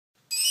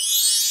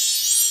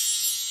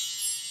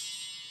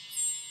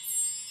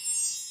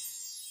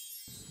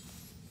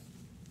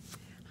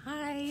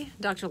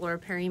Dr. Laura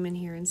Periman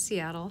here in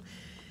Seattle.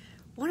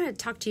 I want to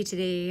talk to you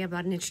today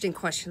about an interesting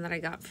question that I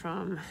got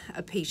from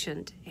a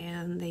patient,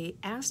 and they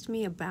asked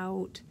me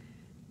about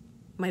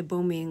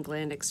Meibomian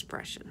gland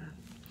expression.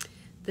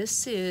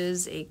 This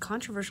is a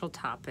controversial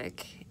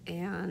topic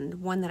and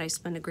one that I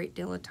spend a great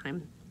deal of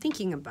time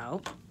thinking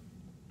about.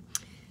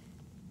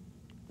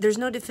 There's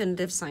no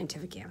definitive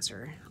scientific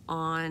answer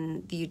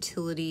on the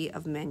utility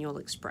of manual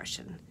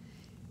expression.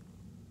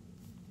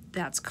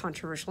 That's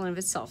controversial in of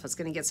itself. It's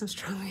going to get some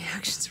strong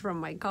reactions from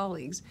my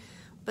colleagues.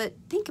 But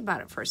think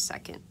about it for a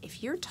second.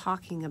 If you're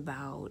talking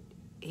about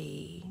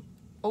a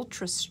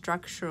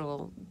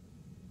ultrastructural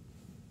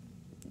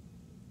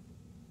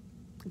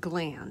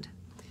gland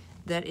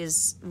that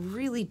is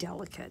really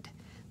delicate,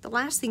 the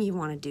last thing you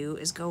want to do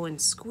is go and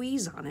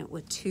squeeze on it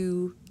with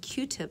 2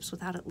 Q-tips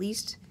without at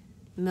least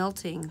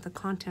melting the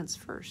contents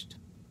first.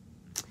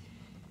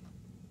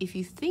 If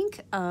you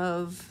think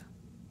of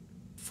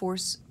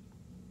force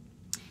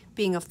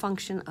being a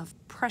function of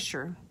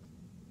pressure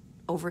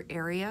over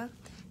area,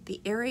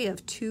 the area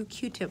of 2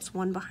 Q-tips,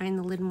 one behind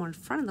the lid and one in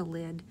front of the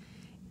lid,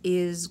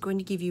 is going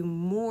to give you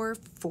more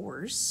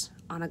force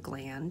on a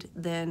gland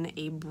than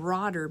a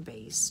broader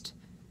based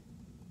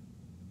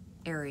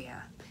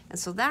area. And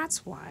so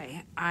that's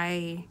why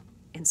I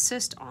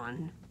insist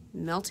on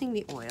melting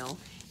the oil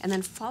and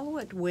then follow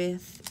it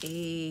with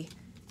a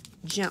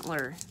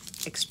gentler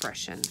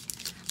expression.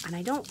 And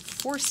I don't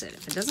force it.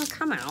 If it doesn't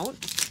come out,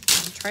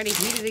 I'll try to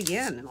heat it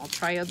again and I'll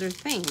try other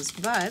things.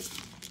 But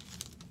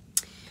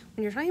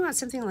when you're talking about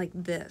something like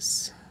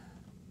this,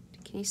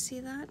 can you see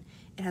that?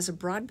 It has a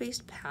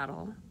broad-based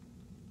paddle.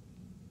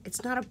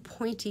 It's not a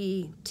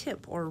pointy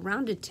tip or a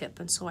rounded tip,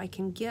 and so I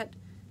can get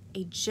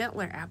a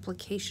gentler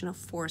application of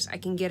force. I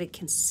can get a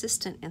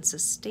consistent and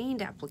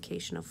sustained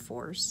application of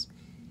force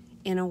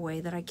in a way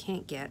that I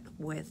can't get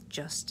with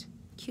just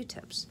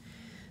Q-tips.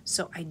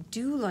 So I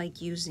do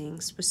like using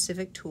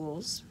specific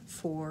tools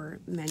for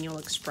manual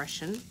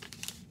expression,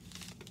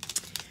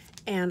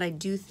 and I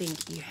do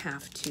think you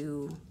have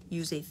to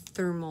use a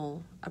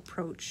thermal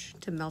approach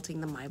to melting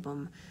the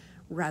meibum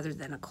rather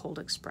than a cold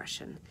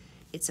expression.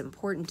 It's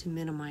important to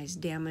minimize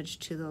damage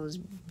to those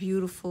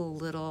beautiful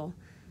little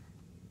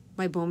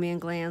Meibomian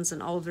glands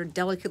and all of their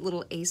delicate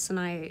little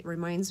acini. It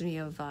reminds me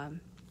of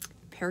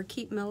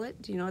parakeet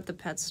millet, do you know, at the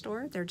pet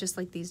store? They're just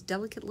like these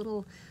delicate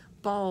little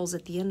balls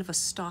at the end of a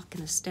stalk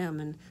and a stem,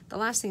 and the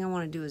last thing I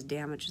want to do is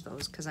damage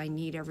those because I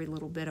need every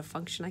little bit of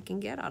function I can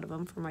get out of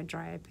them for my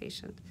dry eye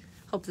patient.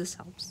 Hope this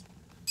helps.